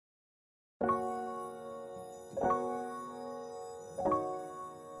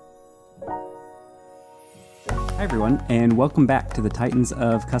Hi, everyone, and welcome back to the Titans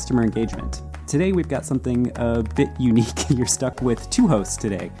of Customer Engagement. Today, we've got something a bit unique. You're stuck with two hosts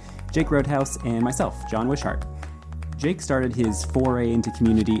today, Jake Roadhouse and myself, John Wishart. Jake started his foray into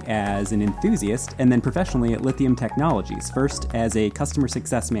community as an enthusiast and then professionally at Lithium Technologies, first as a customer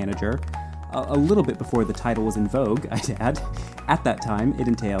success manager, a little bit before the title was in vogue, I'd add. At that time, it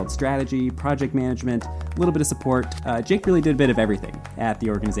entailed strategy, project management, a little bit of support. Jake really did a bit of everything at the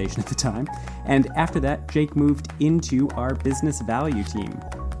organization at the time. And after that, Jake moved into our business value team,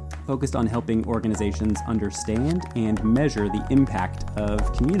 focused on helping organizations understand and measure the impact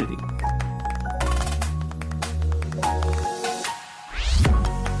of community.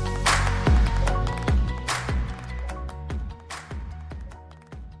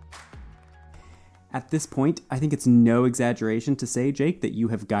 At this point, I think it's no exaggeration to say, Jake, that you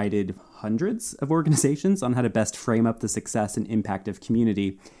have guided hundreds of organizations on how to best frame up the success and impact of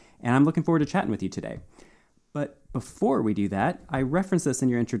community, and I'm looking forward to chatting with you today. But before we do that, I referenced this in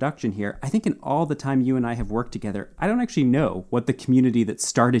your introduction here. I think in all the time you and I have worked together, I don't actually know what the community that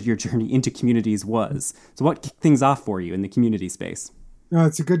started your journey into communities was. So what kicked things off for you in the community space? No,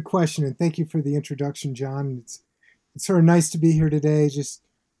 it's a good question, and thank you for the introduction, John. It's sort of nice to be here today, just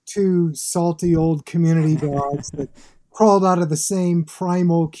two salty old community dogs that crawled out of the same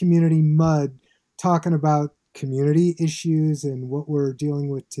primal community mud talking about community issues and what we're dealing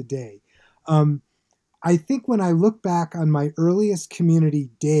with today. I think when I look back on my earliest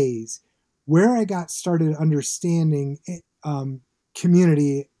community days, where I got started understanding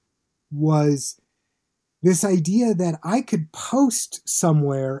community was this idea that I could post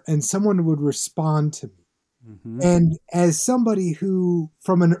somewhere and someone would respond to me. Mm-hmm. And as somebody who,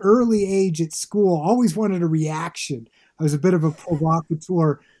 from an early age at school, always wanted a reaction, I was a bit of a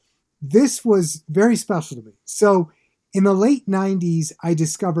provocateur. This was very special to me. So in the late 90s, I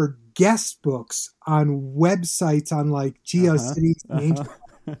discovered guest books on websites on like GeoCities and Angel.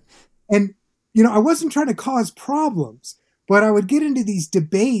 And, I wasn't trying to cause problems, but I would get into these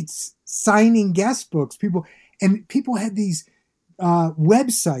debates signing guest books. People had these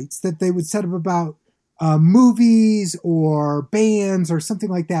websites that they would set up about movies or bands or something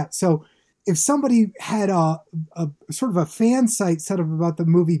like that. So if somebody had a sort of a fan site set up about the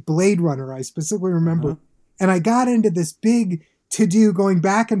movie Blade Runner, I specifically remember, and I got into this big to-do going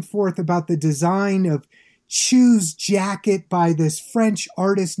back and forth about the design of Chew's jacket by this French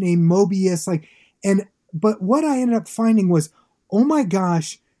artist named Mobius. But what I ended up finding was, oh my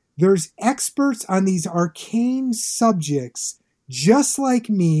gosh, there's experts on these arcane subjects just like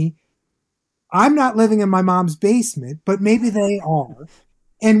me. I'm not living in my mom's basement, but maybe they are.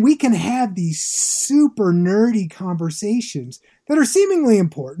 And we can have these super nerdy conversations that are seemingly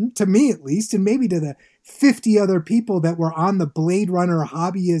important, to me at least, and maybe to the 50 other people that were on the Blade Runner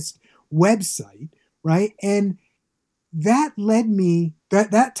hobbyist website, right? And that led me,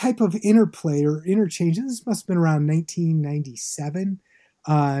 that type of interplay or interchange, this must have been around 1997,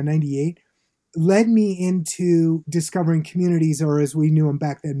 98, led me into discovering communities, or as we knew them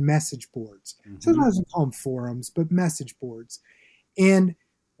back then, message boards. Mm-hmm. Sometimes we call them forums, but message boards. And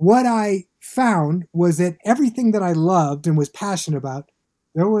what I found was that everything that I loved and was passionate about,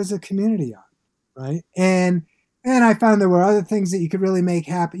 there was a community on, right? And I found there were other things that you could really make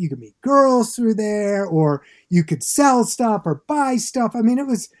happen. You could meet girls through there, or you could sell stuff or buy stuff. I mean, it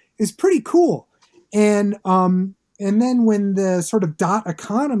was pretty cool. And then when the sort of dot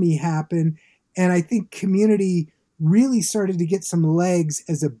economy happened, and I think community really started to get some legs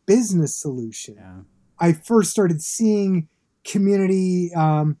as a business solution. Yeah. I first started seeing community,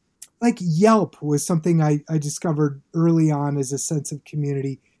 like Yelp was something I discovered early on as a sense of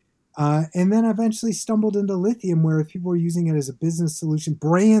community. And then eventually stumbled into Lithium, where if people were using it as a business solution,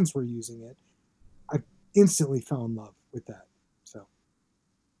 brands were using it. I instantly fell in love with that.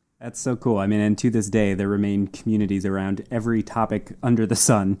 That's so cool. I mean, and to this day, there remain communities around every topic under the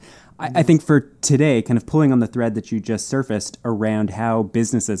sun. I think for today, kind of pulling on the thread that you just surfaced around how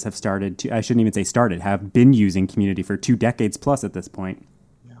businesses have started to, I shouldn't even say started, have been using community for 2 decades plus at this point.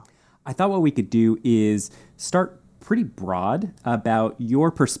 Yeah. I thought what we could do is start pretty broad about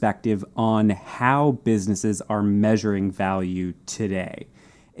your perspective on how businesses are measuring value today.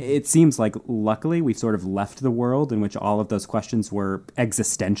 It seems like, luckily, we've sort of left the world in which all of those questions were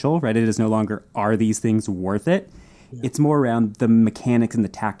existential, right? It is no longer, are these things worth it? Yeah. It's more around the mechanics and the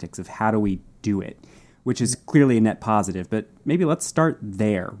tactics of how do we do it, which is clearly a net positive. But maybe let's start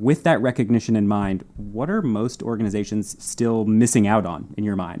there. With that recognition in mind, what are most organizations still missing out on, in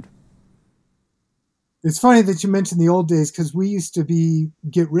your mind? It's funny that you mentioned the old days, because we used to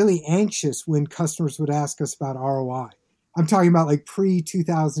get really anxious when customers would ask us about ROI. I'm talking about like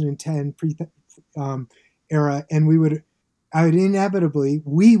pre-2010, era, and we would inevitably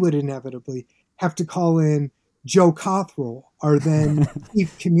have to call in Joe Cothrell, our then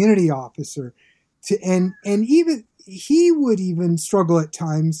chief community officer, and even he would even struggle at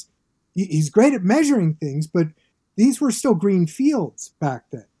times. He's great at measuring things, but these were still green fields back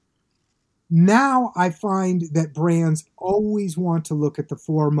then. Now I find that brands always want to look at the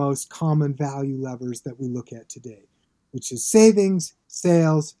four most common value levers that we look at today, which is savings,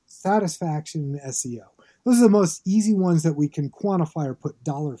 sales, satisfaction, and SEO. Those are the most easy ones that we can quantify or put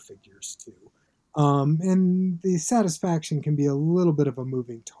dollar figures to. And the satisfaction can be a little bit of a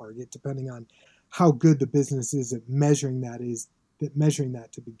moving target depending on how good the business is at measuring that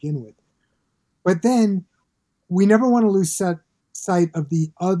to begin with. But then we never want to lose sight of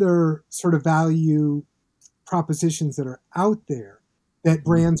the other sort of value propositions that are out there that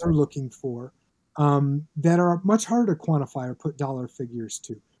brands are looking for, that are much harder to quantify or put dollar figures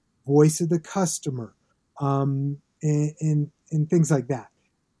to. Voice of the customer, and things like that.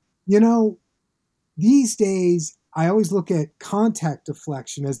 These days, I always look at contact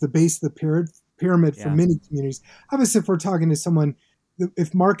deflection as the base of the pyramid for many communities. Obviously, if we're talking to someone,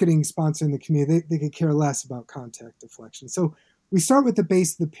 if marketing sponsoring the community, they could care less about contact deflection. So we start with the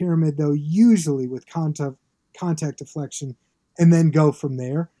base of the pyramid, though, usually with contact deflection, and then go from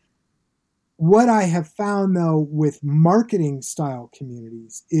there. What I have found, though, with marketing style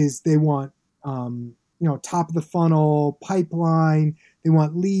communities is they want, top of the funnel, pipeline. They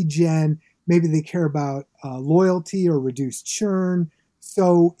want lead gen. Maybe they care about loyalty or reduced churn.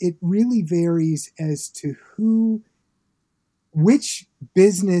 So it really varies as to which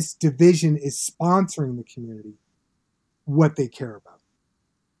business division is sponsoring the community, what they care about.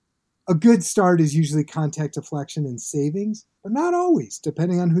 A good start is usually contact deflection and savings, but not always,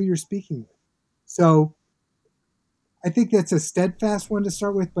 depending on who you're speaking with. So I think that's a steadfast one to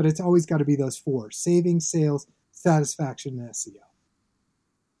start with, but it's always got to be those four: savings, sales, satisfaction, and SEO.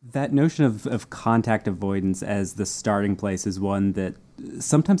 That notion of contact avoidance as the starting place is one that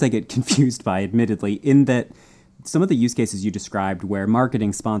sometimes I get confused by, admittedly, in that some of the use cases you described where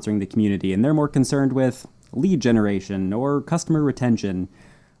marketing sponsoring the community and they're more concerned with lead generation or customer retention,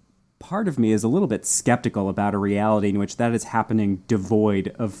 part of me is a little bit skeptical about a reality in which that is happening devoid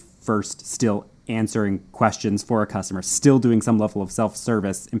of first still answering questions for a customer, still doing some level of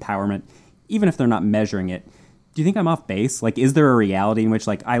self-service empowerment, even if they're not measuring it. Do you think I'm off base? Like, is there a reality in which,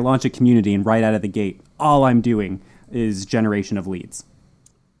 like, I launch a community and right out of the gate, all I'm doing is generation of leads?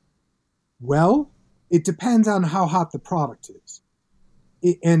 Well, it depends on how hot the product is.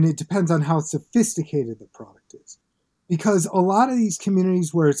 And it depends on how sophisticated the product is. Because a lot of these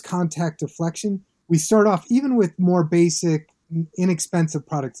communities where it's contact deflection, we start off even with more basic, inexpensive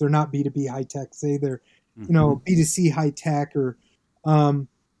products. They're not B2B high tech. Say they're, B2C high tech, or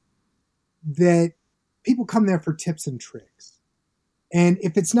that people come there for tips and tricks. And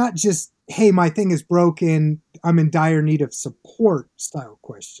if it's not just, hey, my thing is broken, I'm in dire need of support style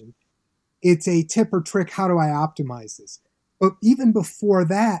question, it's a tip or trick, how do I optimize this? But even before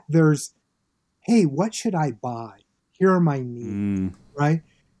that, there's, hey, what should I buy? Here are my needs, right?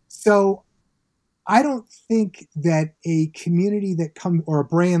 So I don't think that a community that comes, or a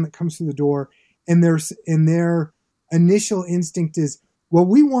brand that comes through the door, and their initial instinct is, well,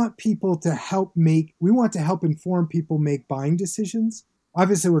 we want to help inform people make buying decisions.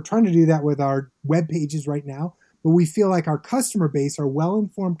 Obviously, we're trying to do that with our web pages right now, but we feel like our customer base, our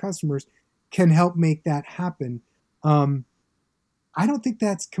well-informed customers, can help make that happen. I don't think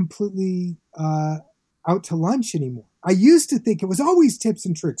that's completely out to lunch anymore. I used to think it was always tips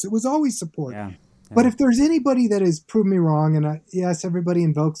and tricks. It was always support. Yeah. But if there's anybody that has proved me wrong, and yes, everybody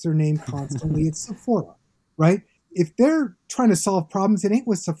invokes their name constantly, it's Sephora, right? If they're trying to solve problems, it ain't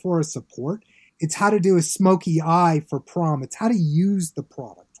with Sephora support. It's how to do a smoky eye for prom. It's how to use the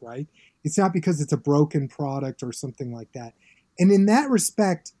product, right? It's not because it's a broken product or something like that. And in that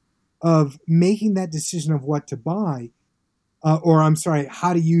respect of making that decision of what to buy,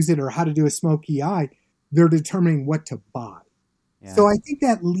 how to use it or how to do a smoky eye, they're determining what to buy. Yeah. So I think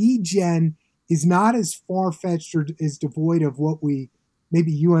that lead gen is not as far-fetched or is devoid of what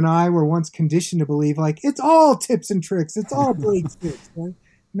maybe you and I were once conditioned to believe, like, it's all tips and tricks. It's all break fix. Right?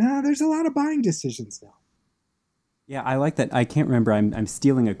 No, there's a lot of buying decisions now. Yeah, I like that. I can't remember. I'm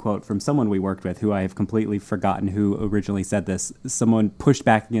stealing a quote from someone we worked with who I have completely forgotten who originally said this. Someone pushed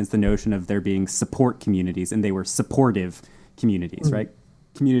back against the notion of there being support communities, and they were supportive communities, right?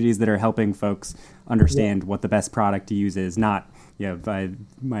 Communities that are helping folks understand what the best product to use is, not,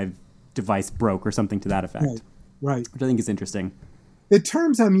 my device broke or something to that effect. Right. Which I think is interesting. The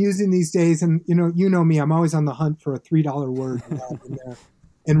terms I'm using these days, and you know me, I'm always on the hunt for a $3 word in there.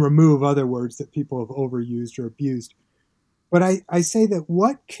 and remove other words that people have overused or abused. But I say that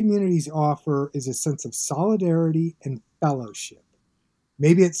what communities offer is a sense of solidarity and fellowship.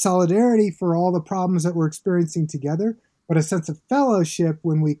 Maybe it's solidarity for all the problems that we're experiencing together, but a sense of fellowship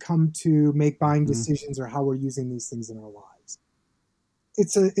when we come to make buying decisions or how we're using these things in our lives.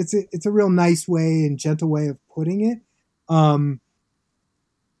 It's a real nice way and gentle way of putting it.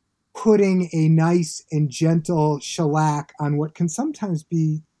 Putting a nice and gentle shellac on what can sometimes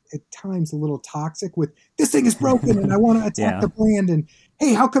be at times a little toxic with this thing is broken and I want to attack the brand, and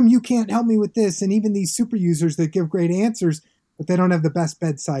hey, how come you can't help me with this? And even these super users that give great answers, but they don't have the best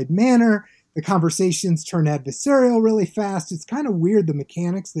bedside manner. The conversations turn adversarial really fast. It's kind of weird, the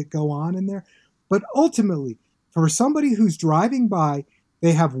mechanics that go on in there. But ultimately, for somebody who's driving by,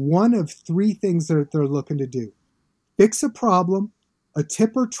 they have one of three things that they're looking to do: fix a problem, a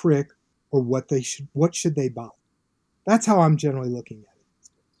tip or trick, or what should they buy. That's how I'm generally looking at it.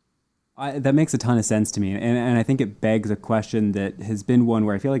 That makes a ton of sense to me. And I think it begs a question that has been one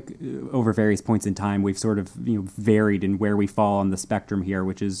where I feel like over various points in time, we've sort of varied in where we fall on the spectrum here,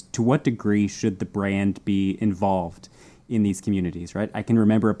 which is to what degree should the brand be involved in these communities, right? I can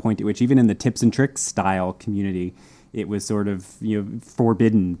remember a point at which even in the tips and tricks style community, it was sort of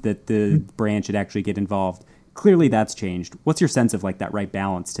forbidden that the brand should actually get involved. Clearly that's changed. What's your sense of like that right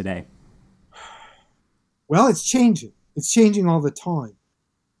balance today? Well, it's changing. It's changing all the time.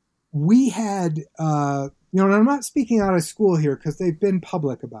 We had, and I'm not speaking out of school here because they've been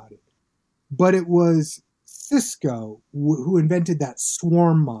public about it, but it was Cisco who invented that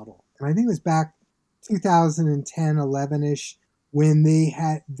swarm model. And I think it was back 2010, 11-ish, when they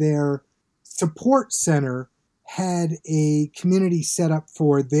had their support center had a community set up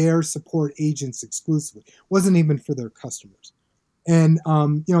for their support agents exclusively. It wasn't even for their customers. And,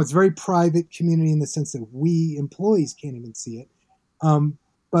 it's a very private community in the sense that we employees can't even see it.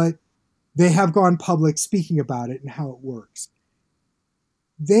 But they have gone public speaking about it and how it works.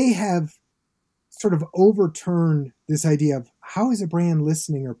 They have sort of overturned this idea of how is a brand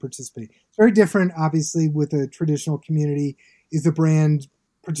listening or participating. It's very different, obviously, with a traditional community. Is the brand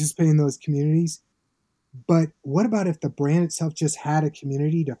participating in those communities? But what about if the brand itself just had a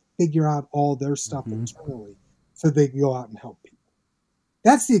community to figure out all their stuff internally so they can go out and help people?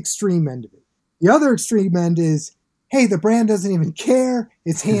 That's the extreme end of it. The other extreme end is, hey, the brand doesn't even care.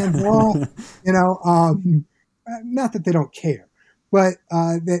 It's hands off. Not that they don't care, but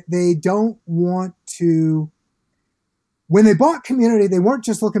that they don't want to. When they bought Community, they weren't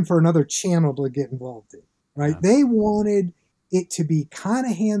just looking for another channel to get involved in, right? Yeah. They wanted it to be kind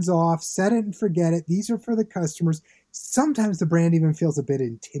of hands off, set it and forget it. These are for the customers. Sometimes the brand even feels a bit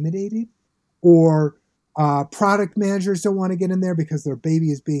intimidated, or product managers don't want to get in there because their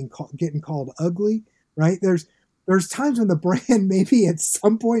baby is getting called ugly, right? There's times when the brand maybe at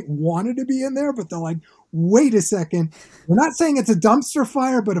some point wanted to be in there, but they're like, wait a second. We're not saying it's a dumpster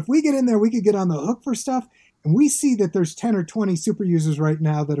fire, but if we get in there, we could get on the hook for stuff. And we see that there's 10 or 20 super users right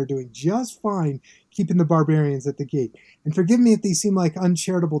now that are doing just fine keeping the barbarians at the gate. And forgive me if these seem like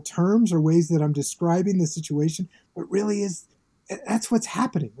uncharitable terms or ways that I'm describing the situation, but really that's what's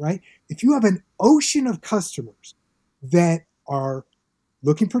happening, right? If you have an ocean of customers that are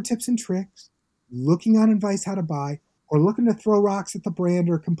looking for tips and tricks, looking on advice how to buy, or looking to throw rocks at the brand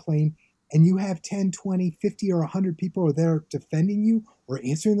or complain, and you have 10, 20, 50, or 100 people are there defending you or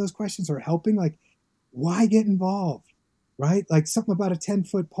answering those questions or helping, like, why get involved, right? Like something about a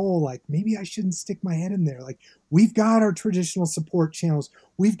 10-foot pole, like maybe I shouldn't stick my head in there. Like we've got our traditional support channels.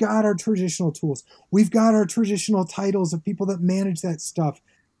 We've got our traditional tools. We've got our traditional titles of people that manage that stuff.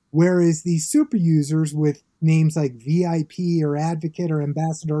 Whereas these super users with names like VIP or advocate or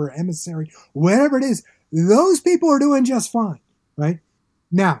ambassador or emissary, whatever it is, those people are doing just fine, right?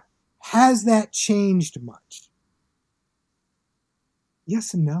 Now, has that changed much?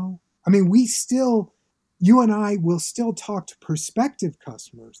 Yes and no. I mean, you and I will still talk to prospective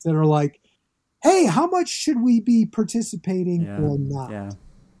customers that are like, hey, how much should we be participating or not? Yeah.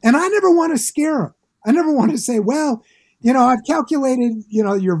 And I never want to scare them. I never want to say, well, I've calculated,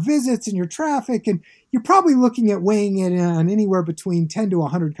 your visits and your traffic, and you're probably looking at weighing it on anywhere between 10 to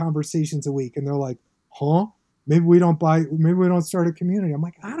 100 conversations a week. And they're like, huh? Maybe we don't start a community. I'm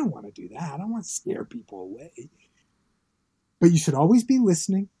like, I don't want to do that. I don't want to scare people away. But you should always be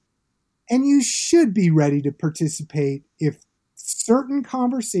listening. And you should be ready to participate if certain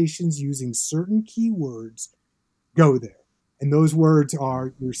conversations using certain keywords go there. And those words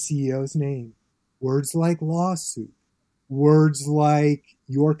are your CEO's name, words like lawsuit, words like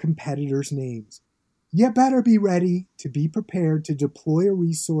your competitors' names. You better be ready to be prepared to deploy a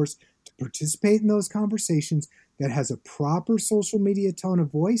resource to participate in those conversations that has a proper social media tone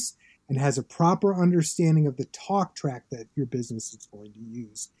of voice and has a proper understanding of the talk track that your business is going to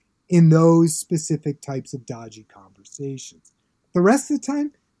use in those specific types of dodgy conversations. The rest of the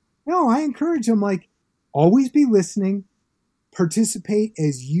time, no, I encourage them, like, always be listening, participate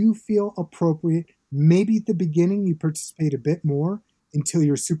as you feel appropriate. Maybe at the beginning you participate a bit more until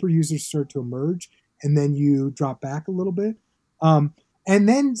your super users start to emerge, and then you drop back a little bit. And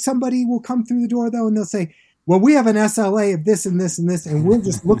then somebody will come through the door, though, and they'll say, well, we have an SLA of this and this and this, and we're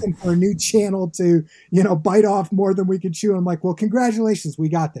just looking for a new channel to, bite off more than we can chew. I'm like, well, congratulations, we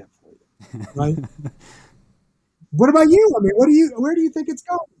got that for you, right? What about you? I mean, where do you think it's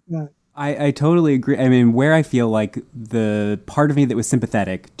going? I totally agree. I mean, where I feel like the part of me that was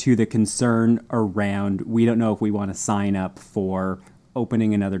sympathetic to the concern around, we don't know if we want to sign up for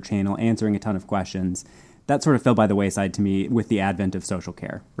opening another channel, answering a ton of questions, that sort of fell by the wayside to me with the advent of social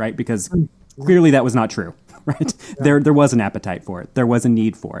care, right? Because clearly that was not true, right? Yeah. There was an appetite for it. There was a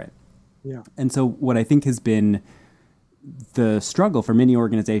need for it. Yeah. And so what I think has been the struggle for many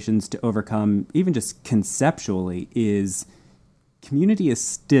organizations to overcome, even just conceptually, is community is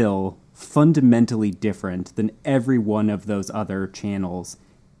still fundamentally different than every one of those other channels,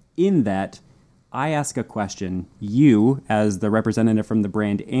 in that I ask a question, you, as the representative from the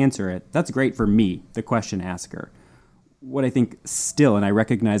brand, answer it. That's great for me, the question asker. What I think still, and I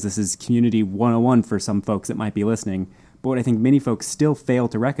recognize this is Community 101 for some folks that might be listening, but what I think many folks still fail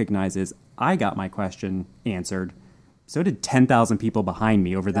to recognize is I got my question answered. So did 10,000 people behind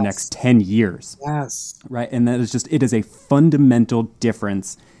me over the next 10 years. Yes. Right. And that is it is a fundamental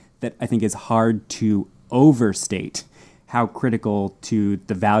difference that I think is hard to overstate how critical to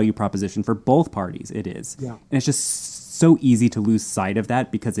the value proposition for both parties it is. Yeah. And it's just so easy to lose sight of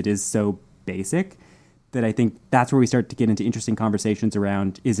that because it is so basic that I think that's where we start to get into interesting conversations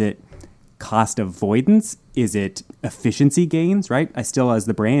around, is it cost avoidance? Is it efficiency gains, right? I still, as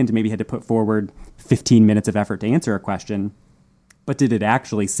the brand, maybe had to put forward 15 minutes of effort to answer a question, but did it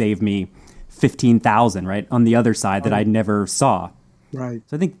actually save me 15,000, right, on the other side that I never saw? Right.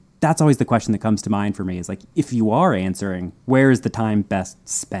 So I think that's always the question that comes to mind for me, is like, if you are answering, where is the time best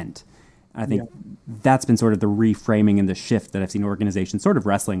spent? I think that's been sort of the reframing and the shift that I've seen organizations sort of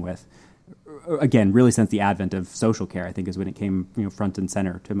wrestling with. Again, really since the advent of social care, I think is when it came front and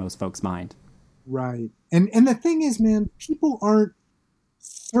center to most folks' mind. Right. And the thing is, man, people aren't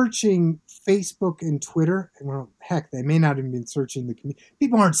searching Facebook and Twitter. And well, heck, they may not have been searching the community.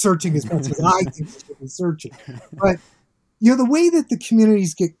 People aren't searching as much as I think they should be searching. But, the way that the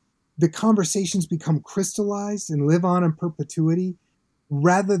communities the conversations become crystallized and live on in perpetuity,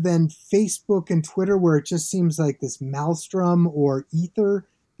 rather than Facebook and Twitter, where it just seems like this maelstrom or ether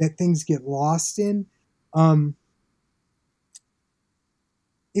that things get lost in.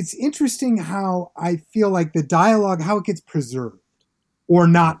 It's interesting how I feel like the dialogue, how it gets preserved or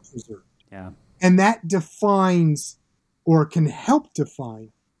not preserved. Yeah. And that defines, or can help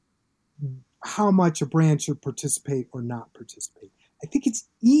define, how much a brand should participate or not participate. I think it's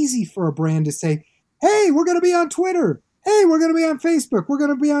easy for a brand to say, hey, we're going to be on Twitter. Hey, we're going to be on Facebook. We're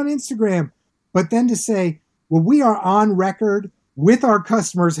going to be on Instagram. But then to say, well, we are on record with our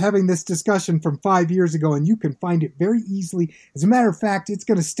customers having this discussion from 5 years ago, and you can find it very easily. As a matter of fact, it's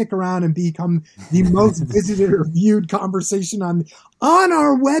going to stick around and become the most visited or viewed conversation on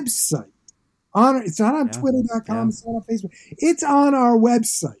our website. It's not on twitter.com, it's not on Facebook. It's on our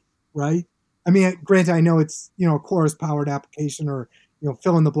website, right? I mean, granted, I know it's, a Chorus-powered application or,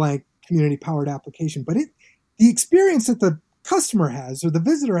 fill-in-the-blank community-powered application, but the experience that the customer has or the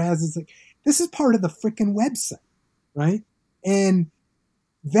visitor has is like, this is part of the freaking website, right? And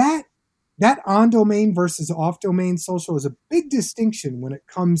that on-domain versus off-domain social is a big distinction when it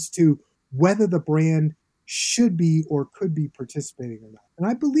comes to whether the brand should be or could be participating or not. And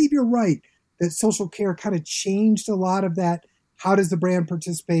I believe you're right that social care kind of changed a lot of that. How does the brand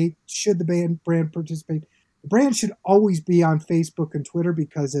participate? Should the brand participate? The brand should always be on Facebook and Twitter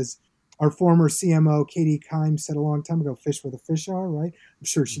because, as our former CMO, Katie Kime, said a long time ago, fish where the fish are, right? I'm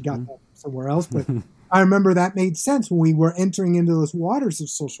sure she got that somewhere else, but I remember that made sense when we were entering into those waters of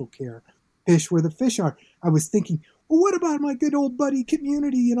social care. Fish where the fish are. I was thinking, well, what about my good old buddy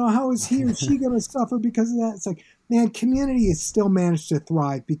Community? How is he or she going to suffer because of that? It's like, man, Community has still managed to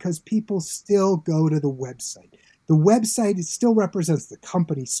thrive because people still go to the website. The website, it still represents the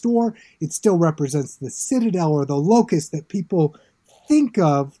company store. It still represents the citadel or the locus that people think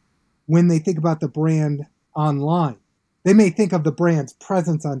of when they think about the brand online. They may think of the brand's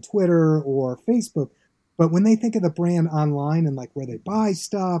presence on Twitter or Facebook, but when they think of the brand online and like where they buy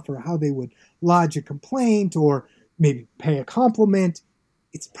stuff or how they would lodge a complaint or maybe pay a compliment,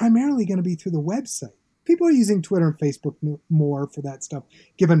 it's primarily going to be through the website. people are using Twitter and Facebook more for that stuff,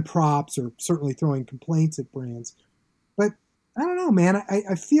 giving props or certainly throwing complaints at brands. But I don't know, man.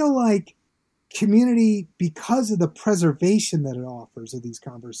 I feel like community, because of the preservation that it offers of these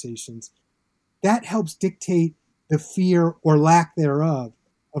conversations, that helps dictate the fear or lack thereof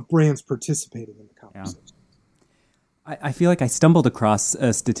of brands participating in the conversation. Yeah. I feel like I stumbled across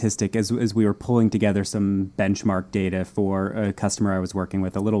a statistic as we were pulling together some benchmark data for a customer I was working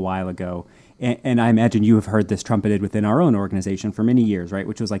with a little while ago. And I imagine you have heard this trumpeted within our own organization for many years, right?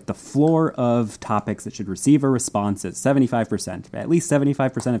 Which was like the floor of topics that should receive a response is 75%. At least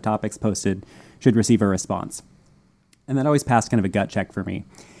 75% of topics posted should receive a response. And that always passed kind of a gut check for me.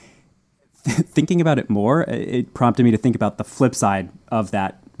 Thinking about it more, it prompted me to think about the flip side of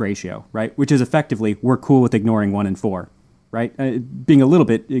that ratio, right? Which is effectively, we're cool with ignoring 1 in 4, right? Being a little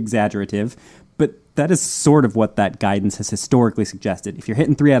bit exaggerative, but that is sort of what that guidance has historically suggested. If you're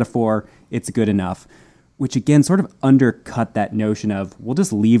hitting 3 out of 4, it's good enough, which again sort of undercut that notion of we'll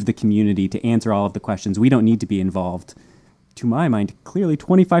just leave the community to answer all of the questions. We don't need to be involved. To my mind, clearly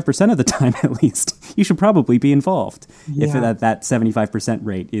 25% of the time at least, you should probably be involved if that 75%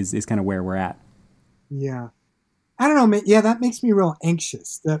 rate is kind of where we're at. Yeah. I don't know, man. Yeah, that makes me real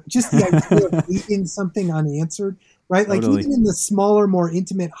anxious. Just the idea of leaving something unanswered, right? Like Totally. even in the smaller, more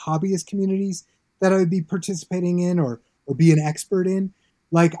intimate hobbyist communities that I would be participating in or be an expert in,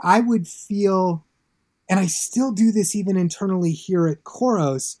 like I would feel, and I still do this even internally here at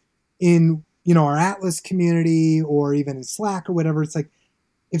Khoros in, our Atlas community or even in Slack or whatever. It's like,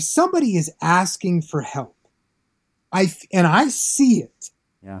 if somebody is asking for help, I see it,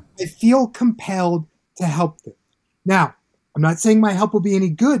 I feel compelled to help them. Now, I'm not saying my help will be any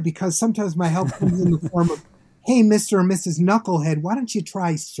good because sometimes my help comes in the form of, hey, Mr. or Mrs. Knucklehead, why don't you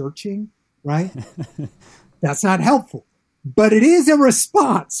try searching, right? That's not helpful, but it is a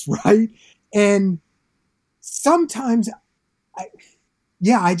response, right? And sometimes,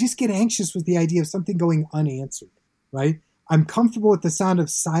 I just get anxious with the idea of something going unanswered, right? I'm comfortable with the sound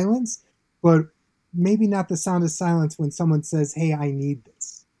of silence, but maybe not the sound of silence when someone says, hey, I need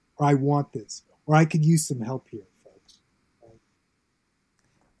this, or I want this, or I could use some help here.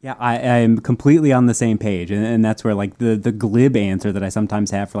 Yeah, I am completely on the same page. And that's where like the glib answer that I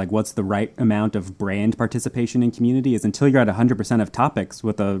sometimes have for like what's the right amount of brand participation in community is until you're at 100% of topics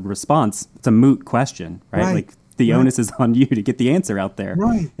with a response, it's a moot question, right? Like the onus is on you to get the answer out there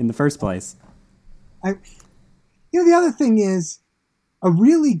in the first place. The other thing is a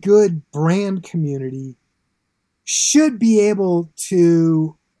really good brand community should be able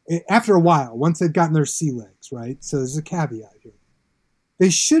to, after a while, once they've gotten their sea legs, right? So there's a caveat here. They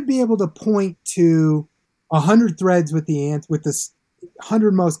should be able to point to 100 threads with the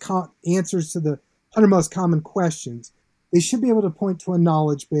 100 most answers to the 100 most common questions. They should be able to point to a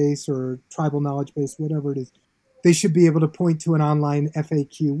knowledge base or tribal knowledge base, whatever it is. They should be able to point to an online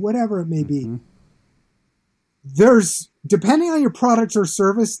FAQ, whatever it may be. There's, depending on your product or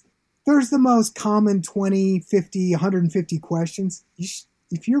service, there's the most common 20, 50, 150 questions.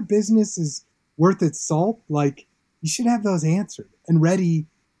 If your business is worth its salt, like, you should have those answered and ready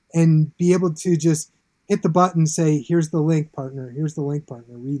and be able to just hit the button, say, here's the link, partner. Here's the link,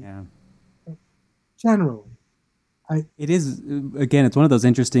 partner. Read it. Generally. It is, again, it's one of those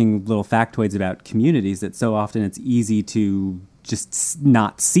interesting little factoids about communities that so often it's easy to just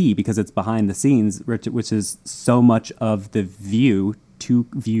not see because it's behind the scenes, which is so much of the views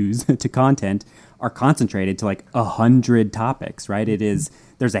to content are concentrated to like 100 topics, right?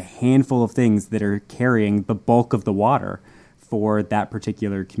 There's a handful of things that are carrying the bulk of the water for that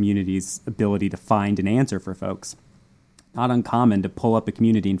particular community's ability to find an answer for folks. Not uncommon to pull up a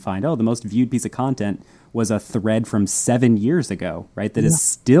community and find, the most viewed piece of content was a thread from 7 years ago, right? That is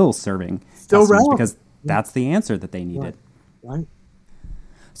still serving customers because that's the answer that they needed. Right.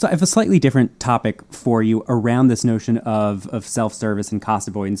 So I have a slightly different topic for you around this notion of self-service and cost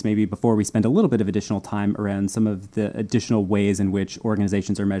avoidance, maybe before we spend a little bit of additional time around some of the additional ways in which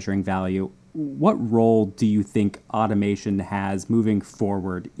organizations are measuring value. What role do you think automation has moving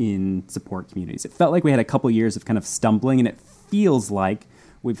forward in support communities? It felt like we had a couple years of kind of stumbling, and it feels like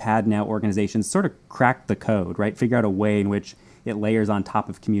we've had now organizations sort of crack the code, right? Figure out a way in which it layers on top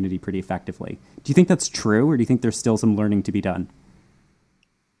of community pretty effectively. Do you think that's true, or do you think there's still some learning to be done?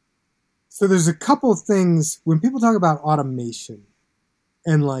 So there's a couple of things when people talk about automation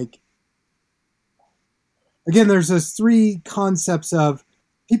and again, there's those three concepts of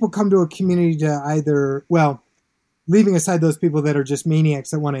people come to a community to either, leaving aside those people that are just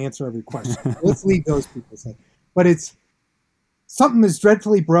maniacs that want to answer every question. Let's leave those people aside. But it's something is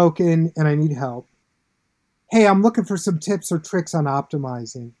dreadfully broken and I need help. Hey, I'm looking for some tips or tricks on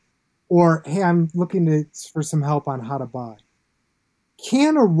optimizing. or, hey, I'm looking for some help on how to buy.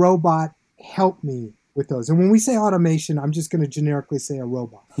 Can a robot help me with those? And when we say automation, I'm just going to generically say a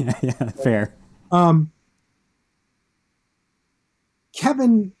robot. Yeah, fair.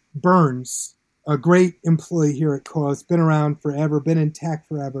 Kevin Burns, a great employee here at Coils, been around forever, been in tech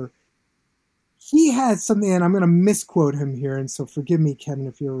forever. He had something, and I'm going to misquote him here, and so forgive me, Kevin,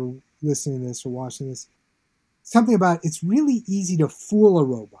 if you're listening to this or watching this. Something about it's really easy to fool a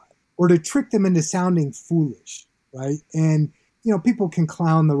robot or to trick them into sounding foolish, right? And, people can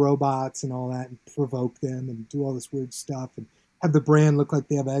clown the robots and all that and provoke them and do all this weird stuff and have the brand look like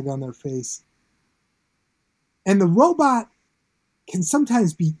they have egg on their face. And the robot can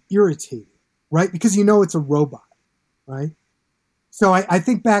sometimes be irritating, right? Because it's a robot, right? So I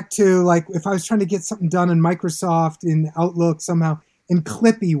think back to, like, if I was trying to get something done in Microsoft, in Outlook somehow, and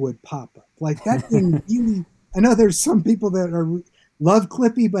Clippy would pop up. Like, that thing really, I know there's some people that love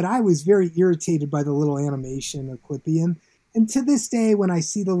Clippy, but I was very irritated by the little animation of Clippy. And to this day, when I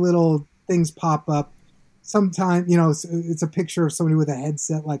see the little things pop up, sometimes, it's a picture of somebody with a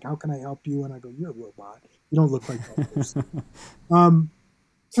headset, like, how can I help you? And I go, you're a robot. You don't look like that person.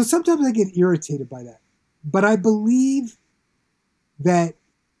 So sometimes I get irritated by that. But I believe that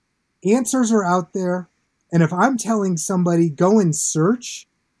answers are out there. And if I'm telling somebody, go and search,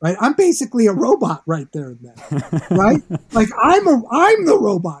 right? I'm basically a robot right there and then, right? Like, I'm the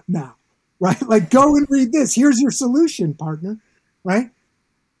robot now, right? Like, go and read this. Here's your solution, partner, right?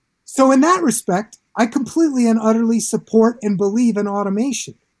 So in that respect, I completely and utterly support and believe in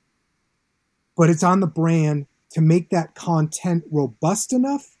automation. But it's on the brand to make that content robust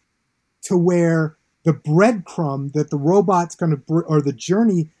enough to where the breadcrumb that the robot's going to, or the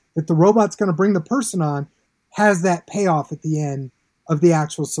journey that the robot's going to bring the person on, has that payoff at the end of the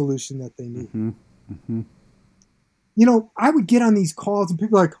actual solution that they need. Mm-hmm. Mm-hmm. I would get on these calls and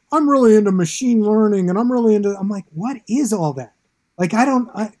people are like, I'm really into machine learning and I'm like, what is all that? Like,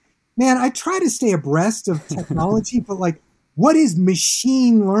 I try to stay abreast of technology, but like, what is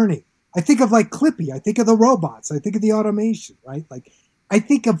machine learning? I think of like Clippy. I think of the robots. I think of the automation, right? Like, I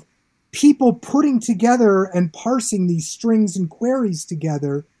think of people putting together and parsing these strings and queries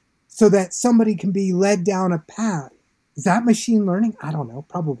together so that somebody can be led down a path. Is that machine learning? I don't know.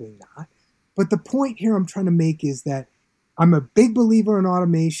 Probably not. But the point here I'm trying to make is that I'm a big believer in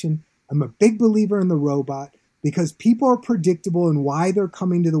automation. I'm a big believer in the robot because people are predictable in why they're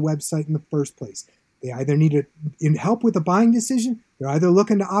coming to the website in the first place. They either need help with a buying decision, they're either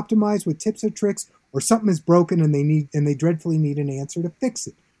looking to optimize with tips or tricks, or something is broken and they dreadfully need an answer to fix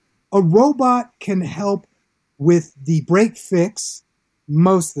it. A robot can help with the break fix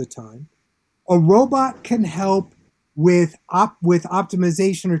most of the time. A robot can help with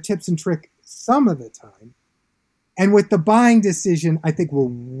optimization or tips and trick some of the time. And with the buying decision, I think we're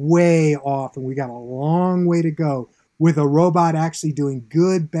way off and we got a long way to go with a robot actually doing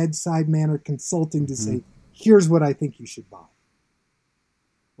good bedside manner consulting to say, here's what I think you should buy.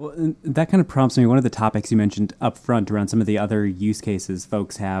 Well, that kind of prompts me. One of the topics you mentioned up front around some of the other use cases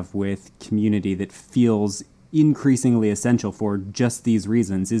folks have with community that feels increasingly essential for just these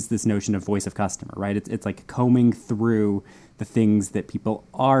reasons is this notion of voice of customer, right? It's like combing through the things that people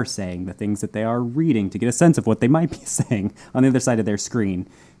are saying, the things that they are reading to get a sense of what they might be saying on the other side of their screen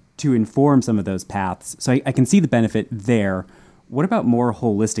to inform some of those paths. So I can see the benefit there. What about more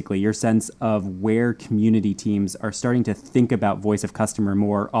holistically, your sense of where community teams are starting to think about voice of customer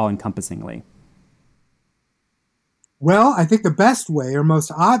more all-encompassingly? Well, I think the best way or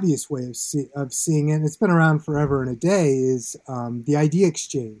most obvious way of seeing it, and it's been around forever and a day, is the idea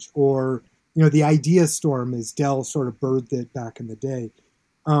exchange or, the idea storm, as Dell sort of birthed it back in the day.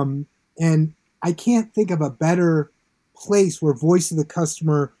 And I can't think of a better place where voice of the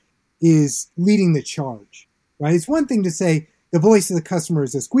customer is leading the charge, right? It's one thing to say the voice of the customer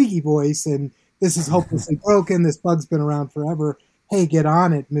is a squeaky voice and this is hopelessly broken, this bug's been around forever. Hey, get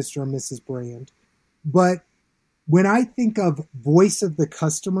on it, Mr. and Mrs. Brand. But when I think of voice of the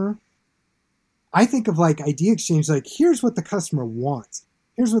customer, I think of like idea exchange, like here's what the customer wants.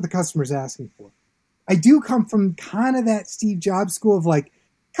 Here's what the customer's asking for. I do come from kind of that Steve Jobs school of like,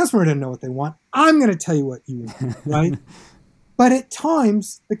 customer doesn't know what they want. I'm going to tell you what you want, right? But at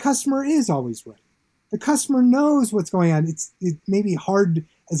times, the customer is always right. The customer knows what's going on. It may be hard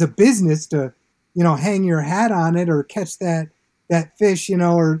as a business to, hang your hat on it or catch that fish,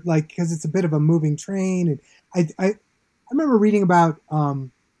 or like, because it's a bit of a moving train. And I remember reading about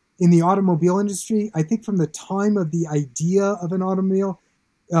in the automobile industry, I think from the time of the idea of an automobile,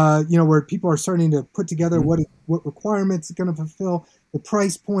 where people are starting to put together what requirements it's going to fulfill, the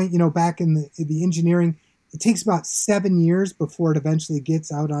price point, back in the engineering, it takes about 7 years before it eventually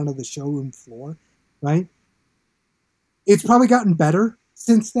gets out onto the showroom floor, right? It's probably gotten better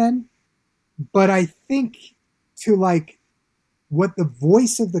since then, but I think to like what the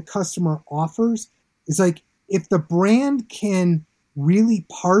voice of the customer offers is like if the brand can really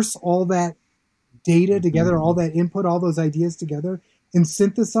parse all that data together, all that input, all those ideas together and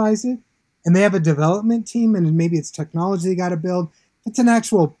synthesize it, and they have a development team and maybe it's technology they got to build. If it's an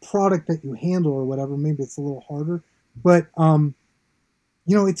actual product that you handle or whatever, maybe it's a little harder, but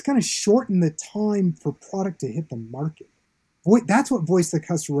it's going to shorten the time for product to hit the market. That's what voice of the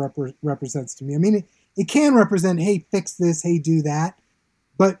customer represents to me. I mean, it can represent, hey, fix this, hey, do that.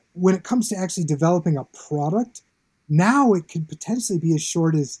 But when it comes to actually developing a product, now it could potentially be as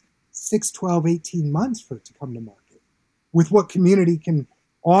short as 6, 12, 18 months for it to come to market with what community can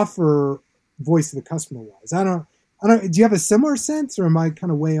offer voice of the customer wise. I don't, do you have a similar sense or am I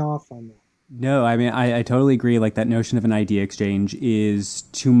kind of way off on that? No, I mean, I totally agree. Like that notion of an idea exchange is,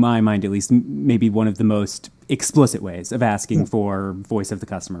 to my mind, at least, maybe one of the most explicit ways of asking for voice of the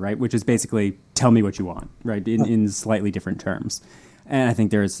customer, right? Which is basically tell me what you want, right? In slightly different terms. And I think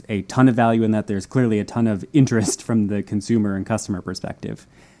there's a ton of value in that. There's clearly a ton of interest from the consumer and customer perspective.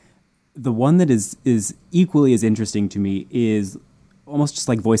 The one that is equally as interesting to me is almost just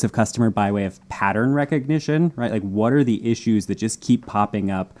like voice of customer by way of pattern recognition, right? Like what are the issues that just keep popping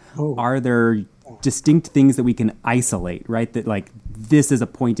up? Are there distinct things that we can isolate, right? That like this is a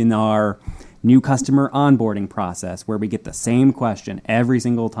point in our new customer onboarding process where we get the same question every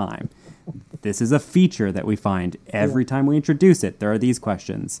single time. This is a feature that we find every time we introduce it. There are these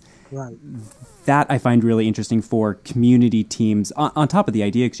questions. Right. That I find really interesting for community teams on top of the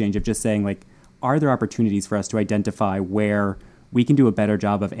idea exchange of just saying like, are there opportunities for us to identify where we can do a better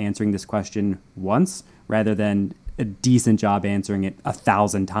job of answering this question once rather than a decent job answering it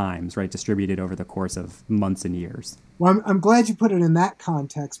 1,000 times, right? Distributed over the course of months and years. Well, I'm glad you put it in that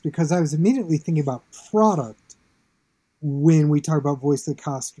context because I was immediately thinking about product when we talk about voice of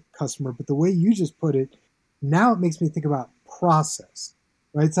the customer. But the way you just put it, now it makes me think about process,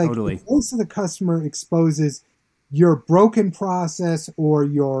 right? It's like totally. The voice of the customer exposes your broken process or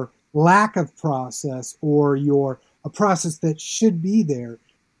your lack of process or a process that should be there.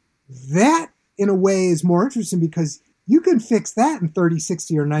 That, in a way, is more interesting because you can fix that in 30,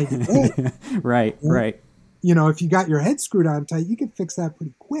 60, or 90 days. Right. If you got your head screwed on tight, you can fix that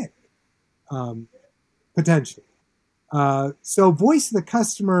pretty quick, potentially. So voice of the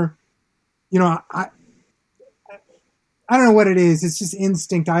customer, I don't know what it is. It's just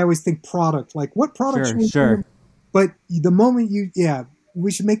instinct. I always think product. Like, what product should we do? But the moment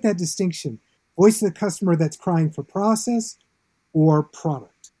we should make that distinction. Voice of the customer that's crying for process or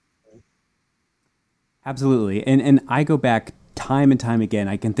product. Absolutely. And I go back time and time again.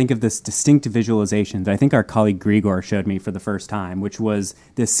 I can think of this distinct visualization that I think our colleague Grigor showed me for the first time, which was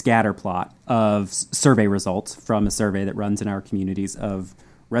this scatter plot of survey results from a survey that runs in our communities of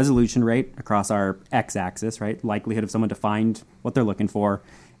resolution rate across our x-axis, right? Likelihood of someone to find what they're looking for.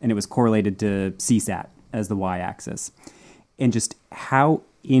 And it was correlated to CSAT as the y-axis. And just how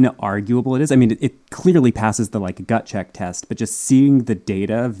inarguable it is. I mean, it clearly passes the like gut check test, but just seeing the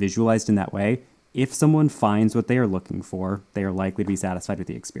data visualized in that way, if someone finds what they are looking for, they are likely to be satisfied with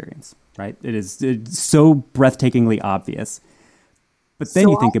the experience, right? It's so breathtakingly obvious. But then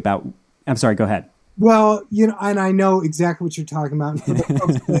you think about, I'm sorry, go ahead. Well, and I know exactly what you're talking about. And for the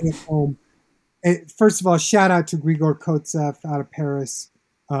folks playing at home, first of all, shout out to Grigor Kotsev out of Paris,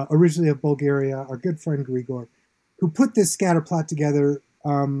 originally of Bulgaria, our good friend Grigor, who put this scatter plot together.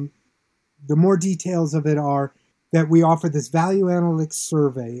 The more details of it are that we offer this value analytics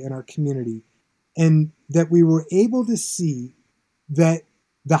survey in our community and that we were able to see that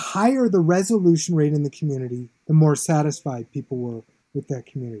the higher the resolution rate in the community, the more satisfied people were with that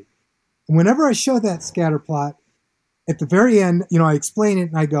community. And whenever I show that scatter plot, at the very end, I explain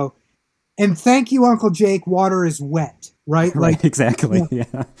it and I go, and thank you, Uncle Jake, water is wet, right? Right, exactly,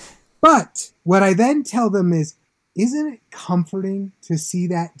 yeah. But what I then tell them is, isn't it comforting to see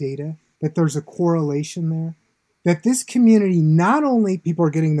that data, that there's a correlation there? That this community, not only people are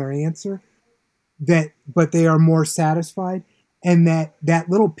getting their answer, but they are more satisfied, and that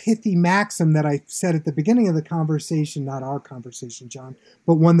little pithy maxim that I said at the beginning of the conversation, not our conversation, John,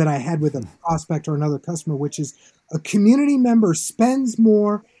 but one that I had with a prospect or another customer, which is a community member spends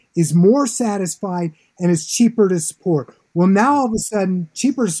more, is more satisfied, and is cheaper to support. Well, now all of a sudden,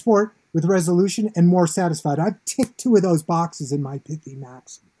 cheaper to support with resolution and more satisfied. I've ticked 2 of those boxes in my pithy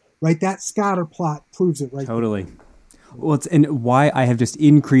maxim, right? That scatter plot proves it right Totally. There. Well, and why I have just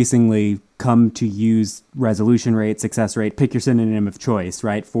increasingly come to use resolution rate, success rate, pick your synonym of choice,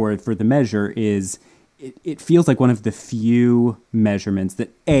 right? For the measure is it feels like one of the few measurements that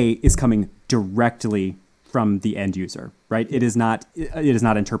is coming directly from the end user, right? It is not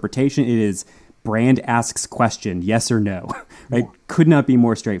interpretation. It is brand asks question, yes or no, right? Yeah. Could not be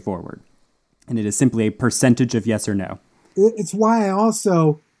more straightforward. And it is simply a percentage of yes or no. It's why I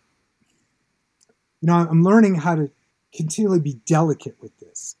also, I'm learning how to continually be delicate with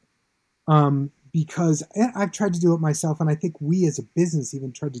this. Because I've tried to do it myself, and I think we as a business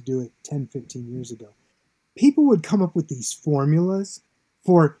even tried to do it 10, 15 years ago. People would come up with these formulas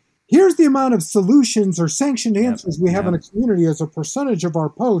for, here's the amount of solutions or sanctioned answers we have in a community as a percentage of our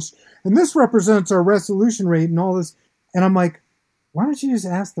posts, and this represents our resolution rate and all this. And I'm like, why don't you just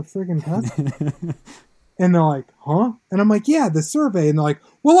ask the friggin' customer? And they're like, huh? And I'm like, yeah, the survey. And they're like,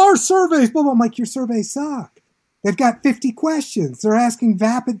 well, our surveys, blah, blah. I'm like, your surveys suck. They've got 50 questions. They're asking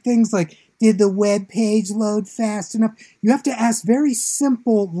vapid things like, did the web page load fast enough? You have to ask very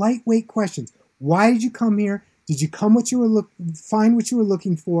simple, lightweight questions. Why did you come here? Did you come find what you were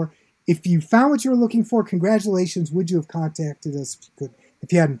looking for? If you found what you were looking for, congratulations. Would you have contacted us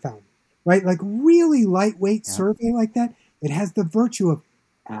if you hadn't found it? Right? Like really lightweight survey like that. It has the virtue of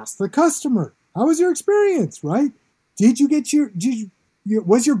ask the customer. How was your experience? Right? Did you get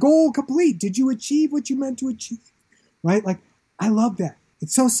was your goal complete? Did you achieve what you meant to achieve? Right? Like, I love that.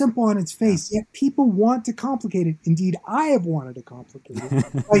 It's so simple on its face, yet people want to complicate it. Indeed, I have wanted to complicate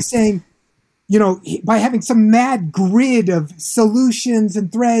it by saying, by having some mad grid of solutions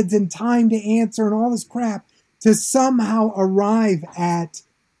and threads and time to answer and all this crap to somehow arrive at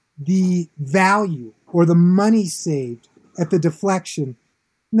the value or the money saved at the deflection.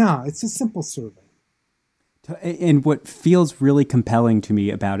 No, it's a simple survey. And what feels really compelling to me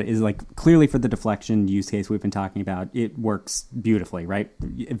about it is, like, clearly for the deflection use case we've been talking about, it works beautifully, right?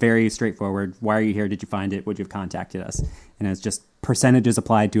 Very straightforward. Why are you here? Did you find it? Would you have contacted us? And it's just percentages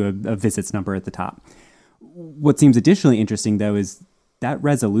applied to a visits number at the top. What seems additionally interesting, though, is that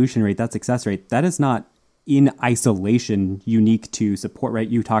resolution rate, that success rate, that is not in isolation unique to support, right?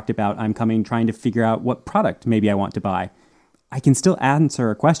 You talked about, I'm coming trying to figure out what product maybe I want to buy. I can still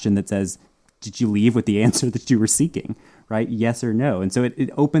answer a question that says, did you leave with the answer that you were seeking, right? Yes or no. And so it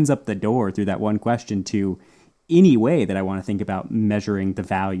opens up the door through that one question to any way that I want to think about measuring the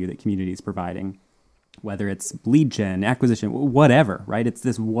value that community is providing, whether it's lead gen, acquisition, whatever, right? It's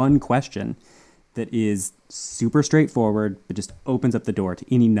this one question that is super straightforward, but just opens up the door to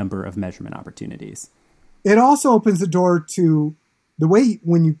any number of measurement opportunities. It also opens the door to the way,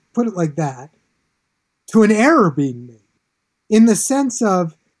 when you put it like that, to an error being made in the sense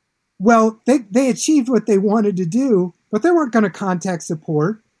of, well, they achieved what they wanted to do, but they weren't going to contact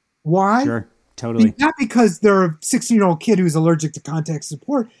support. Why? Sure, totally. Not because they're a 16-year-old kid who's allergic to contact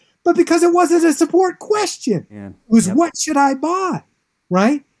support, but because it wasn't a support question. Yeah. It was, what should I buy?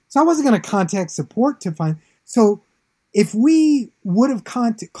 Right? So I wasn't going to contact support to find. So if we would have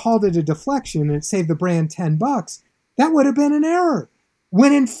called it a deflection and it saved the brand $10, that would have been an error.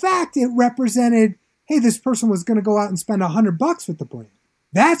 When in fact it represented, hey, this person was going to go out and spend $100 with the brand.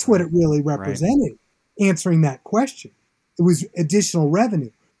 That's what it really represented, answering that question. It was additional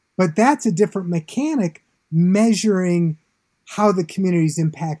revenue. But that's a different mechanic, measuring how the community is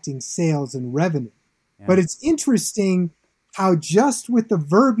impacting sales and revenue. Yeah. But it's interesting how just with the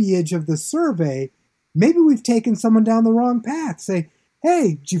verbiage of the survey, maybe we've taken someone down the wrong path. Say,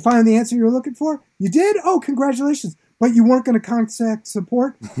 hey, did you find the answer you were looking for? You did? Oh, congratulations. But you weren't going to contact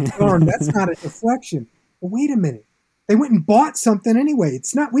support? Darn, that's not a deflection. But wait a minute. They went and bought something anyway.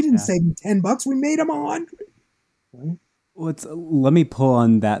 It's not, we didn't save them $10. We made them $100. Right? Well, let me pull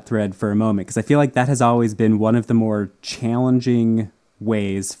on that thread for a moment, because I feel like that has always been one of the more challenging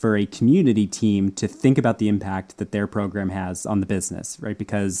ways for a community team to think about the impact that their program has on the business, right?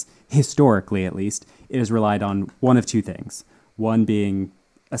 Because historically, at least, it has relied on one of two things. One being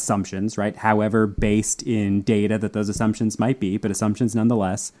assumptions, right? However based in data that those assumptions might be, but assumptions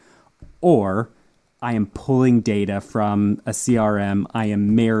nonetheless. Or I am pulling data from a CRM, I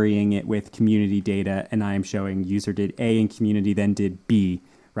am marrying it with community data, and I am showing user did A and community then did B,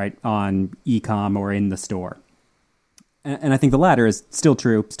 right, on e-com or in the store. And I think the latter is still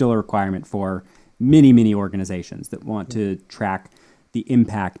true, still a requirement for many, many organizations that want to track the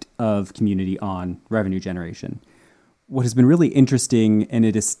impact of community on revenue generation. What has been really interesting, and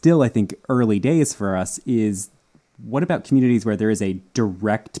it is still, I think, early days for us, is what about communities where there is a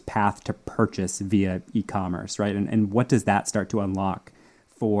direct path to purchase via e-commerce, right? And what does that start to unlock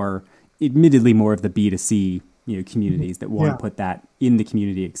for, admittedly, more of the B2C communities that want to put that in the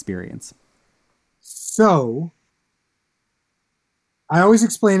community experience? So I always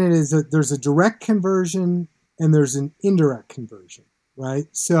explain it as that there's a direct conversion and there's an indirect conversion. right?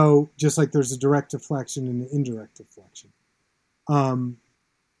 So just like there's a direct deflection and an indirect deflection.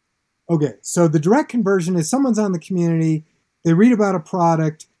 Okay, so the direct conversion is someone's on the community, they read about a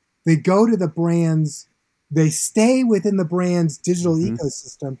product, they go to the brands, they stay within the brand's digital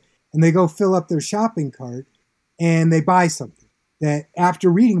ecosystem, and they go fill up their shopping cart, and they buy something that after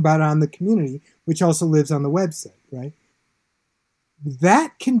reading about it on the community, which also lives on the website, right?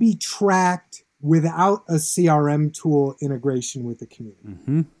 That can be tracked without a CRM tool integration with the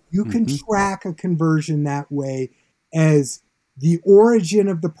community. You can track a conversion that way as the origin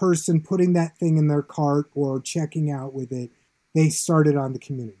of the person putting that thing in their cart or checking out with it. They started on the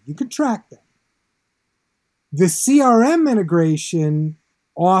community. You can track that. The CRM integration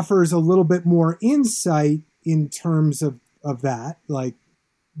offers a little bit more insight in terms of that,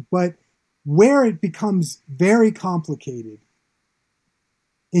 but where it becomes very complicated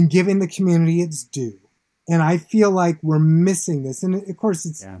in giving the community its due. And I feel like we're missing this. And of course,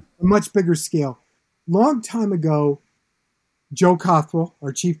 it's a much bigger scale. Long time ago, Joe Cothrell,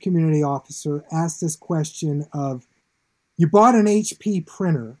 our chief community officer, asked this question of, you bought an HP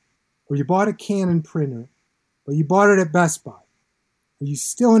printer or you bought a Canon printer, but you bought it at Best Buy. Are you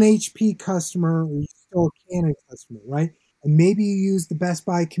still an HP customer or are you still a Canon customer, right? And maybe you use the Best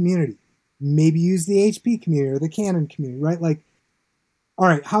Buy community. Maybe you use the HP community or the Canon community, right? Like, all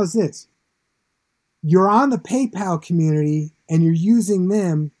right, how's this? You're on the PayPal community and you're using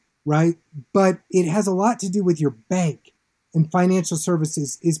them, right? But it has a lot to do with your bank and financial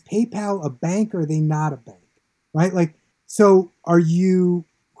services. Is PayPal a bank or are they not a bank, right? Like, so are you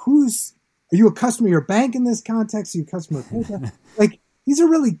a customer of your bank in this context? Are you a customer of PayPal? Like, these are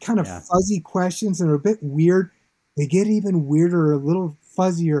really kind of fuzzy questions and are a bit weird. They get even weirder, a little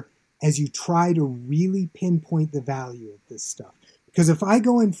fuzzier as you try to really pinpoint the value of this stuff. Because if I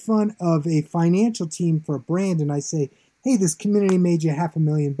go in front of a financial team for a brand and I say, hey, this community made you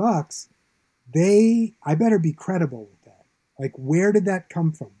 $500,000, I better be credible with that. Like, where did that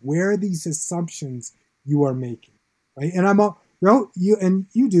come from? Where are these assumptions you are making? Right? And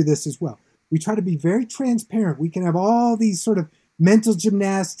you do this as well. We try to be very transparent. We can have all these sort of mental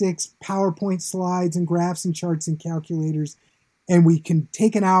gymnastics, PowerPoint slides and graphs and charts and calculators, and we can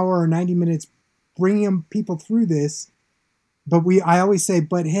take an hour or 90 minutes bringing people through this. But I always say,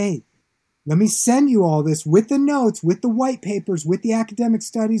 but hey, let me send you all this with the notes, with the white papers, with the academic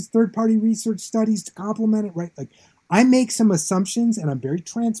studies, third-party research studies to complement it, right? Like, I make some assumptions, and I'm very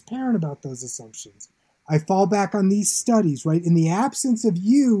transparent about those assumptions. I fall back on these studies, right? In the absence of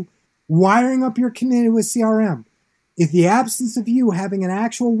you wiring up your community with CRM, in the absence of you having an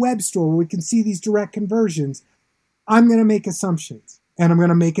actual web store where we can see these direct conversions, I'm going to make assumptions. And I'm going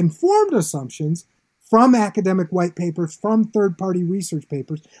to make informed assumptions from academic white papers, from third-party research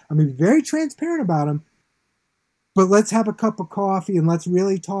papers. I'm going to be very transparent about them, but let's have a cup of coffee and let's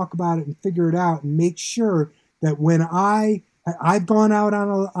really talk about it and figure it out and make sure that when I've gone out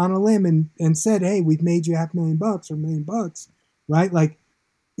on a limb and said, hey, we've made you $500,000 or $1 million, right? Like,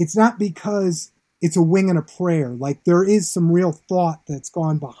 it's not because it's a wing and a prayer. Like, there is some real thought that's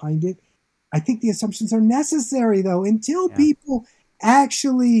gone behind it. I think the assumptions are necessary, though, until people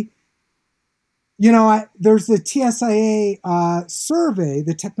actually, there's the TSIA survey,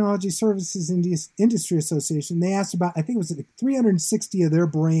 the Technology Services Industry Association. They asked about, I think it was like 360 of their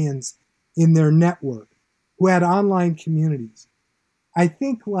brands in their network who had online communities. I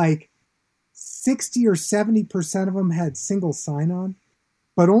think like 60 or 70% of them had single sign-on,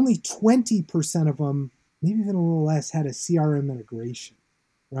 but only 20% of them, maybe even a little less, had a CRM integration,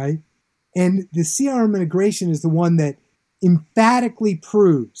 right? And the CRM integration is the one that emphatically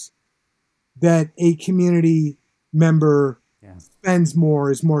proves that a community member spends more,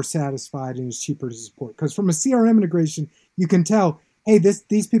 is more satisfied, and is cheaper to support. Because from a CRM integration, you can tell, hey,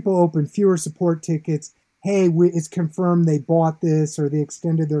 these people open fewer support tickets. Hey, it's confirmed they bought this, or they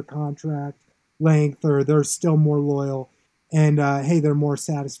extended their contract length, or they're still more loyal, and hey, they're more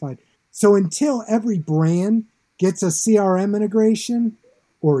satisfied. So until every brand gets a CRM integration,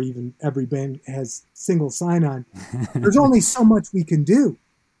 or even every brand has single sign-on, there's only so much we can do,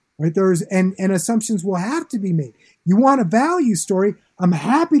 right? And assumptions will have to be made. You want a value story, I'm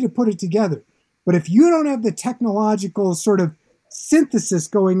happy to put it together. But if you don't have the technological sort of synthesis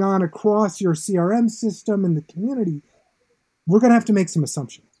going on across your CRM system and the community, we're going to have to make some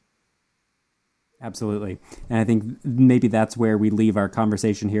assumptions. Absolutely. And I think maybe that's where we leave our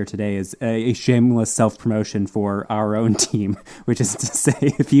conversation here today, is a shameless self-promotion for our own team, which is to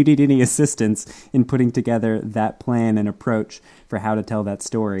say, if you need any assistance in putting together that plan and approach for how to tell that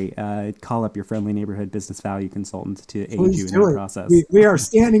story, call up your friendly neighborhood business value consultant to aid you in that process. We are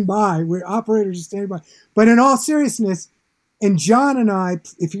standing by. We're operators are standing by. But in all seriousness, And John and I,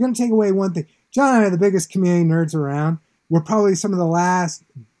 if you're going to take away one thing, John and I are the biggest community nerds around. We're probably some of the last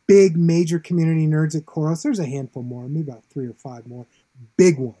big major community nerds at Khoros. There's a handful more, maybe about 3 or 5 more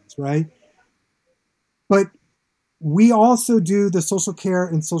big ones, right? But we also do the social care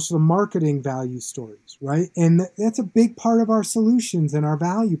and social marketing value stories, right? And that's a big part of our solutions and our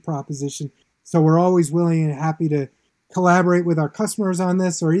value proposition. So we're always willing and happy to collaborate with our customers on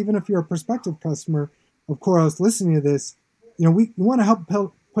this, or even if you're a prospective customer of Khoros listening to this, we want to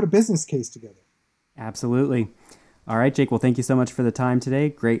help put a business case together. Absolutely. All right, Jake. Well, thank you so much for the time today.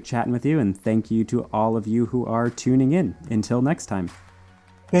 Great chatting with you. And thank you to all of you who are tuning in. Until next time.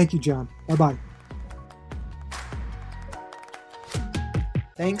 Thank you, John. Bye-bye.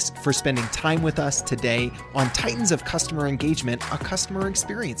 Thanks for spending time with us today on Titans of Customer Engagement, a customer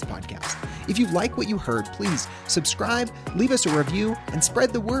experience podcast. If you like what you heard, please subscribe, leave us a review, and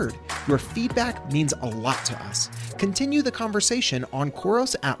spread the word. Your feedback means a lot to us. Continue the conversation on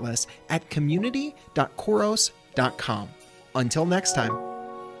Khoros Atlas at community.khoros.com. Until next time.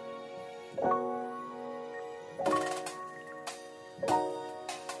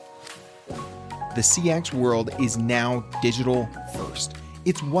 The CX world is now digital first.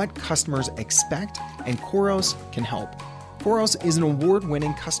 It's what customers expect, and Khoros can help. Khoros is an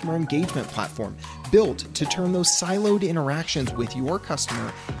award-winning customer engagement platform built to turn those siloed interactions with your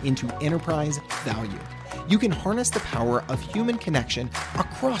customer into enterprise value. You can harness the power of human connection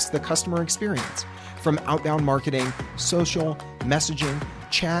across the customer experience, from outbound marketing, social, messaging,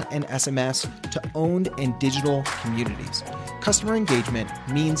 chat, and SMS to owned and digital communities. Customer engagement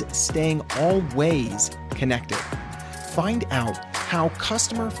means staying always connected. Find out how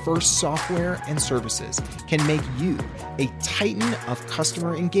customer-first software and services can make you a titan of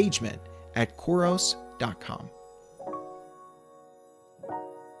customer engagement at Khoros.com.